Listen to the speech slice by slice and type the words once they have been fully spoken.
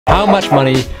How much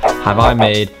money have I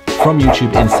made from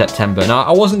YouTube in September? Now,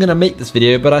 I wasn't gonna make this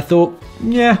video, but I thought,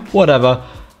 yeah, whatever.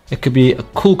 It could be a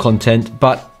cool content,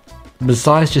 but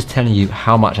besides just telling you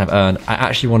how much I've earned, I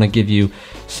actually wanna give you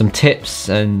some tips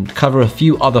and cover a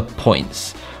few other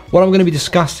points. What I'm going to be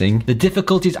discussing, the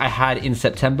difficulties I had in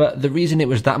September, the reason it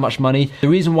was that much money, the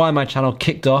reason why my channel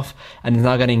kicked off and is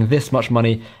now getting this much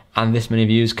money and this many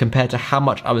views compared to how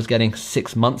much I was getting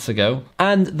 6 months ago,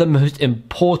 and the most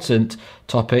important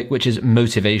topic, which is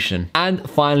motivation. And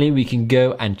finally, we can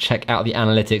go and check out the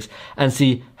analytics and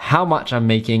see how much I'm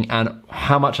making and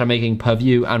how much I'm making per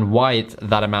view and why it's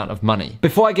that amount of money.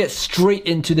 Before I get straight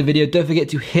into the video, don't forget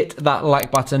to hit that like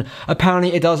button.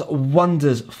 Apparently it does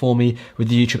wonders for me with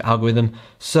the YouTube algorithm.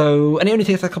 So, and it only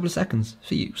takes a couple of seconds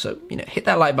for you. So, hit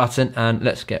that like button and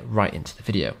let's get right into the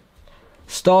video.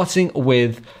 Starting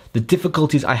with the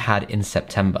difficulties I had in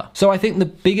September. So I think the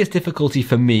biggest difficulty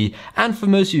for me and for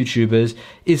most YouTubers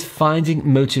is finding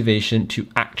motivation to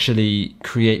actually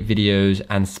create videos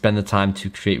and spend the time to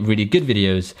create really good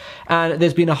videos. And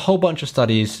there's been a whole bunch of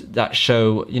studies that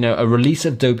show, a release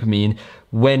of dopamine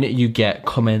when you get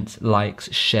comments,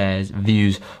 likes, shares,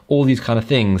 views, all these kind of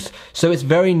things. So it's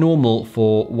very normal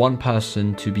for one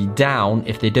person to be down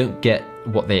if they don't get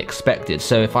what they expected.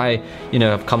 So if I,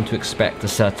 have come to expect a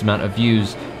certain amount of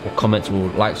views or comments or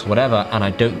likes or whatever, and I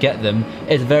don't get them,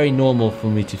 it's very normal for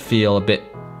me to feel a bit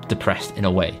depressed in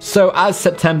a way. So as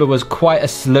September was quite a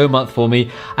slow month for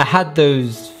me, I had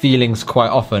those feelings quite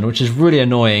often, which is really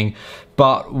annoying.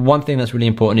 But one thing that's really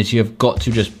important is you've got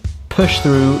to just push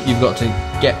through, you've got to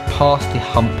get past the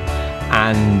hump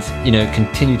and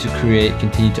continue to create,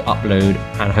 continue to upload,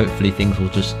 and hopefully things will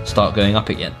just start going up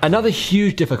again. Another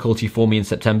huge difficulty for me in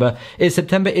September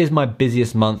is my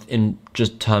busiest month in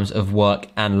just terms of work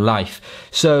and life.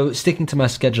 So sticking to my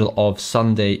schedule of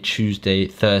Sunday, Tuesday,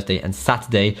 Thursday and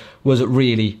Saturday was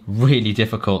really, really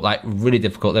difficult, like really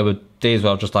difficult. There were days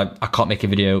where I was just like, I can't make a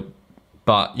video,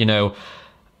 but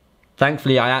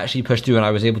thankfully I actually pushed through and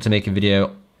I was able to make a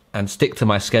video and stick to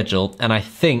my schedule. And I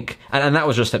think, and that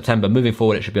was just September, moving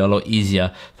forward it should be a lot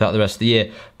easier throughout the rest of the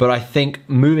year. But I think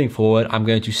moving forward, I'm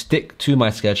going to stick to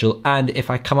my schedule. And if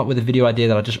I come up with a video idea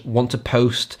that I just want to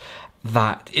post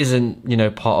that isn't,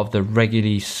 part of the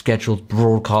regularly scheduled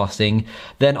broadcasting,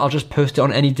 then I'll just post it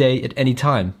on any day at any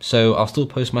time. So I'll still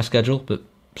post my schedule, but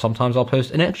sometimes I'll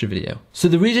post an extra video. So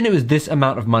the reason it was this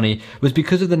amount of money was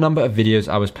because of the number of videos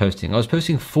I was posting. I was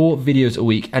posting 4 videos a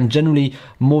week, and generally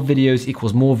more videos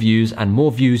equals more views, and more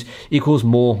views equals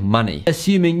more money.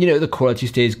 Assuming, the quality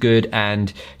stays good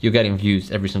and you're getting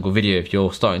views every single video. If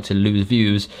you're starting to lose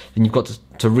views, then you've got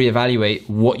to reevaluate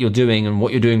what you're doing and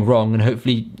what you're doing wrong, and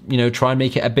hopefully, try and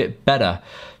make it a bit better.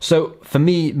 So for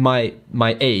me, my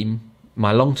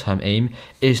long-term aim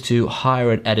is to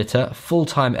hire an editor, a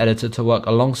full-time editor to work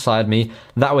alongside me.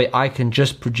 That way I can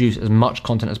just produce as much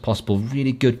content as possible,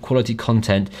 really good quality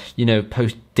content,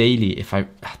 post daily.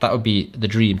 That would be the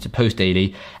dream, to post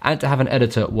daily, and to have an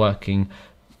editor working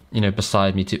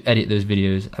beside me to edit those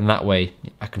videos, and that way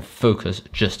I can focus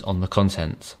just on the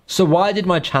content. So why did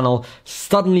my channel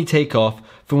suddenly take off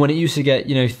from when it used to get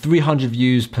 300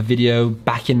 views per video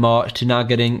back in March to now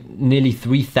getting nearly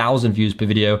 3,000 views per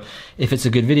video if it's a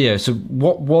good video? So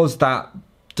what was that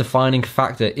defining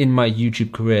factor in my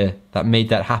YouTube career that made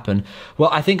that happen? Well,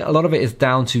 I think a lot of it is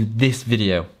down to this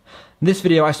video. In this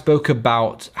video, I spoke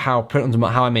about how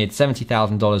I made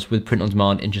 $70,000 with print on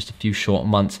demand in just a few short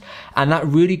months, and that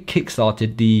really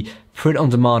kickstarted the print on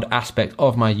demand aspect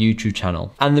of my YouTube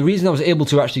channel. And the reason I was able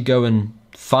to actually go and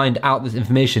find out this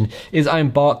information is I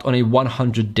embarked on a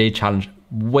 100-day challenge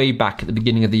way back at the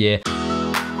beginning of the year.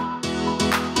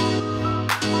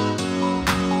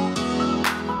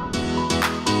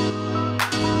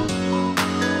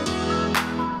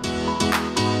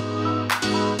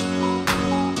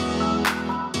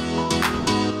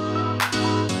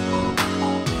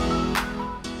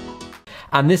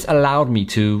 And this allowed me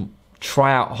to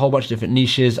try out a whole bunch of different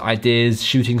niches, ideas,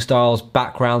 shooting styles,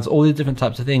 backgrounds, all these different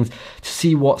types of things to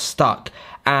see what stuck.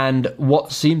 And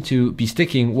what seemed to be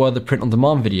sticking were the print on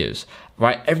demand videos,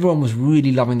 right? Everyone was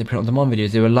really loving the print on demand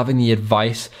videos. They were loving the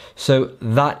advice. So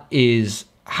that is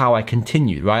how I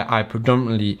continued, right? I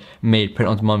predominantly made print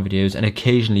on demand videos and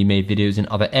occasionally made videos in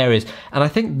other areas. And I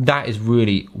think that is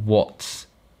really what,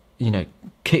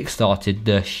 kickstarted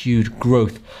the huge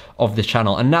growth of the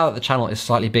channel. And now that the channel is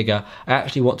slightly bigger, I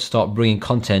actually want to start bringing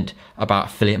content about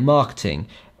affiliate marketing,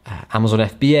 Amazon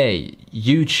FBA,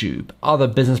 YouTube, other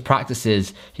business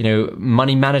practices,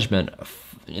 money management,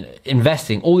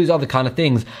 investing, all these other kind of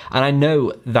things. And I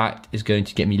know that is going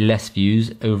to get me less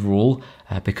views overall,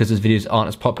 because those videos aren't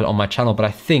as popular on my channel, but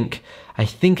I think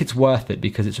it's worth it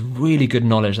because it's really good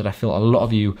knowledge that I feel a lot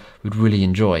of you would really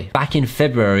enjoy. Back in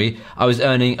February, I was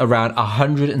earning around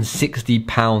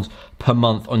 £160 per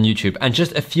month on YouTube. And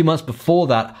just a few months before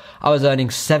that, I was earning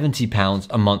 £70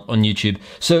 a month on YouTube.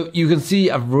 So you can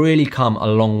see I've really come a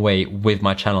long way with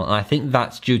my channel. And I think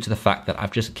that's due to the fact that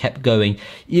I've just kept going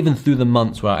even through the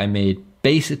months where I made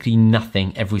basically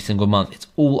nothing every single month. It's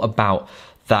all about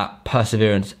that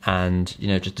perseverance and, you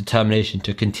know, just determination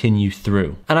to continue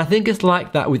through. And I think it's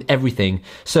like that with everything.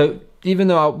 So even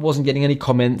though I wasn't getting any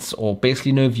comments or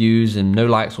basically no views and no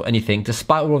likes or anything,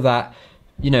 despite all of that,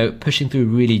 you know, pushing through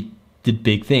really did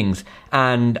big things.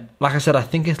 And like I said, I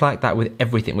think it's like that with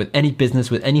everything, with any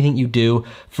business, with anything you do.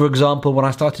 For example, when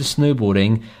I started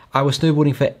snowboarding, I was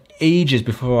snowboarding for ages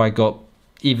before I got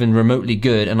even remotely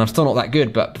good, and I'm still not that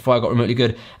good, but before I got remotely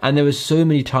good. And there was so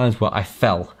many times where I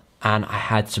fell and I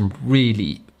had some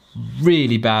really,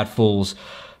 really bad falls.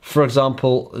 For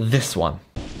example, this one.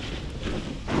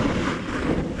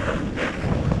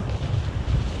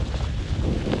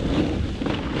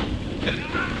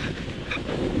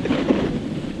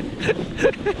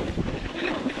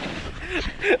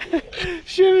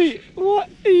 Shimmy, what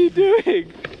are you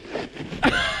doing?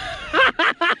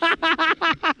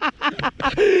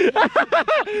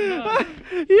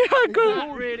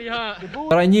 That really hurt.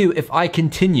 But I knew if I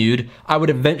continued, I would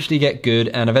eventually get good,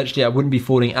 and eventually I wouldn't be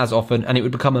falling as often, and it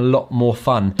would become a lot more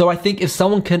fun. So I think if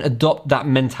someone can adopt that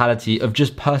mentality of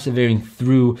just persevering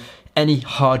through any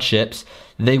hardships,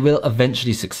 they will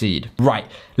eventually succeed. Right,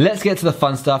 let's get to the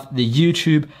fun stuff, the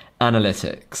YouTube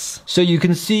analytics. So you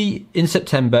can see in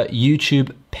September,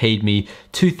 YouTube paid me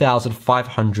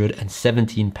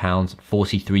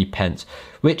 £2,517.43,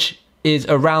 which is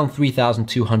around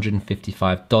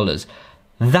 $3,255.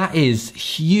 That is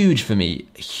huge for me,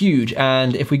 huge.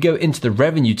 And if we go into the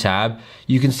revenue tab,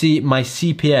 you can see my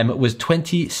CPM was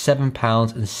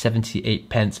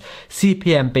 £27.78.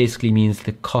 CPM basically means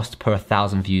the cost per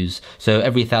 1,000 views. So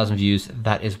every 1,000 views,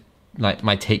 that is like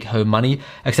my take home money,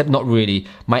 except not really.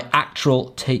 My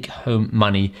actual take home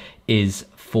money is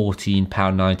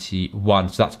 £14.91.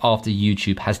 So that's after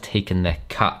YouTube has taken their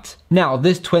cut. Now,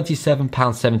 this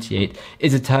 £27.78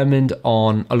 is determined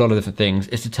on a lot of different things.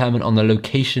 It's determined on the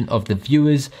location of the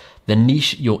viewers, the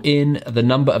niche you're in, the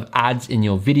number of ads in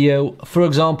your video. For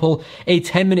example, a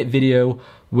 10-minute video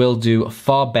will do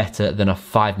far better than a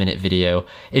 5-minute video.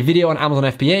 A video on Amazon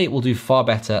FBA will do far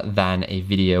better than a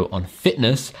video on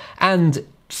fitness, and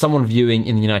someone viewing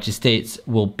in the United States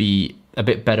will be a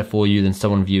bit better for you than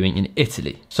someone viewing in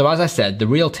Italy. So as I said, the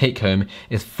real take home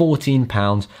is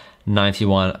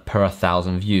 £14.91 per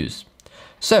 1,000 views.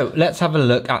 So let's have a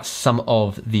look at some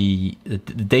of the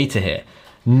data here.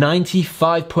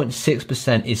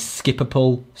 95.6% is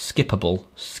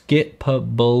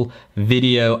skippable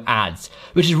video ads,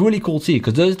 which is really cool to see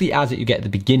because those are the ads that you get at the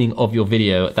beginning of your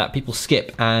video that people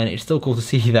skip, and it's still cool to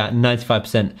see that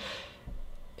 95%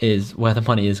 is where the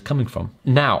money is coming from.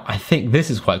 Now, I think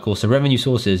this is quite cool. So revenue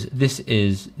sources, this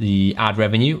is the ad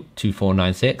revenue,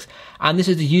 2496, and this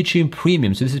is the YouTube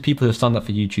Premium. So this is people who have signed up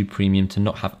for YouTube Premium to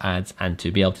not have ads and to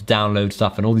be able to download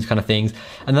stuff and all these kind of things.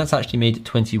 And that's actually made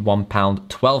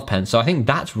 £21.12. So I think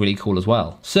that's really cool as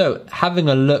well. So having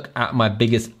a look at my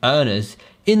biggest earners,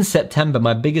 in September,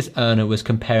 my biggest earner was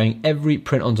comparing every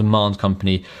print-on-demand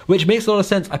company, which makes a lot of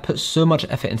sense. I put so much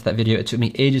effort into that video. It took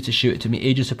me ages to shoot. It took me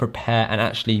ages to prepare and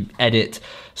actually edit.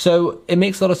 So it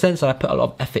makes a lot of sense that I put a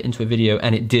lot of effort into a video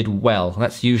and it did well.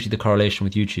 That's usually the correlation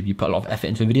with YouTube. You put a lot of effort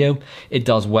into a video, it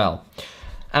does well.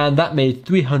 And that made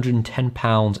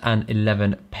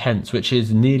 £310.11, which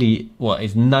is nearly,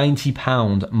 is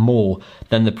 £90 more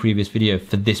than the previous video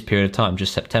for this period of time,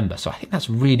 just September. So I think that's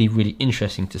really, really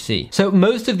interesting to see. So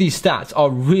most of these stats are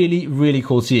really, really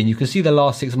cool to see. And you can see the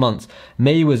last 6 months,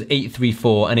 May was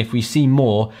 834. And if we see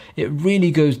more, it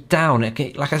really goes down.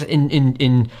 Like I said,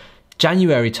 in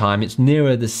January time, it's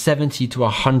nearer the £70 to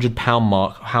 £100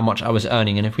 mark, how much I was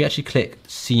earning. And if we actually click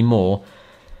see more,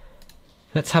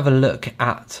 let's have a look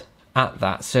at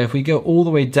that. So if we go all the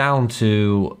way down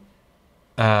to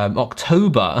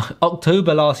October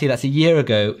last year, that's a year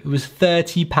ago, it was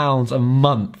 £30 a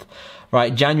month,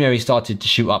 right? January started to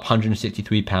shoot up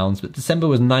 £163, but December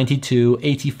was 92,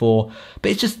 84.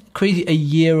 But it's just crazy. A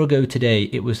year ago today,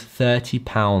 it was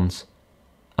 £30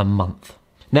 a month.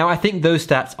 Now, I think those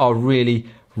stats are really,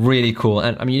 really cool.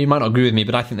 And I mean, you might not agree with me,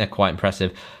 but I think they're quite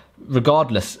impressive.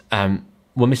 Regardless,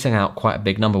 we're missing out quite a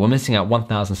big number. We're missing out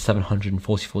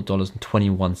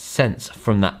 $1,744.21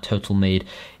 from that total made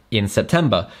in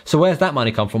September. So where's that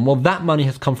money come from? Well, that money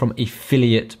has come from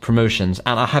affiliate promotions,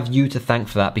 and I have you to thank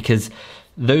for that, because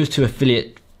those two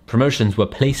affiliate promotions were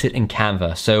place it in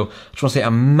Canva. So I just want to say a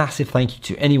massive thank you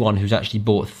to anyone who's actually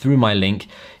bought through my link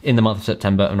in the month of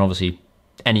September, and obviously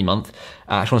any month.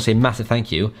 I just want to say a massive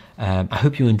thank you. I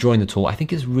hope you're enjoying the tool. I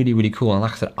think it's really, really cool. And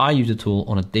like I said, I use the tool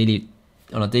on a daily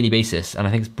basis, and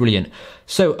I think it's brilliant.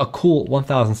 So a cool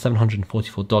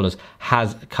 $1,744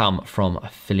 has come from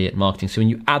affiliate marketing. So when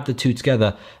you add the two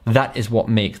together, that is what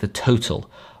makes the total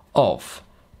of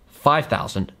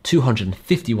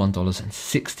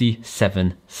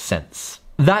 $5,251.67.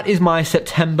 That is my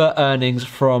September earnings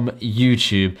from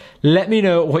YouTube. Let me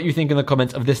know what you think in the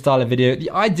comments of this style of video.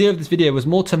 The idea of this video was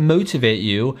more to motivate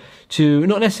you to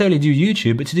not necessarily do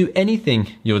YouTube, but to do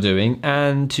anything you're doing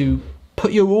and to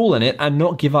put your all in it and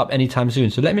not give up anytime soon.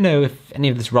 So let me know if any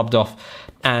of this rubbed off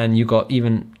and you got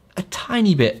even a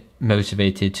tiny bit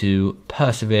motivated to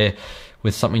persevere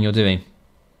with something you're doing.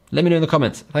 Let me know in the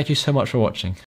comments. Thank you so much for watching.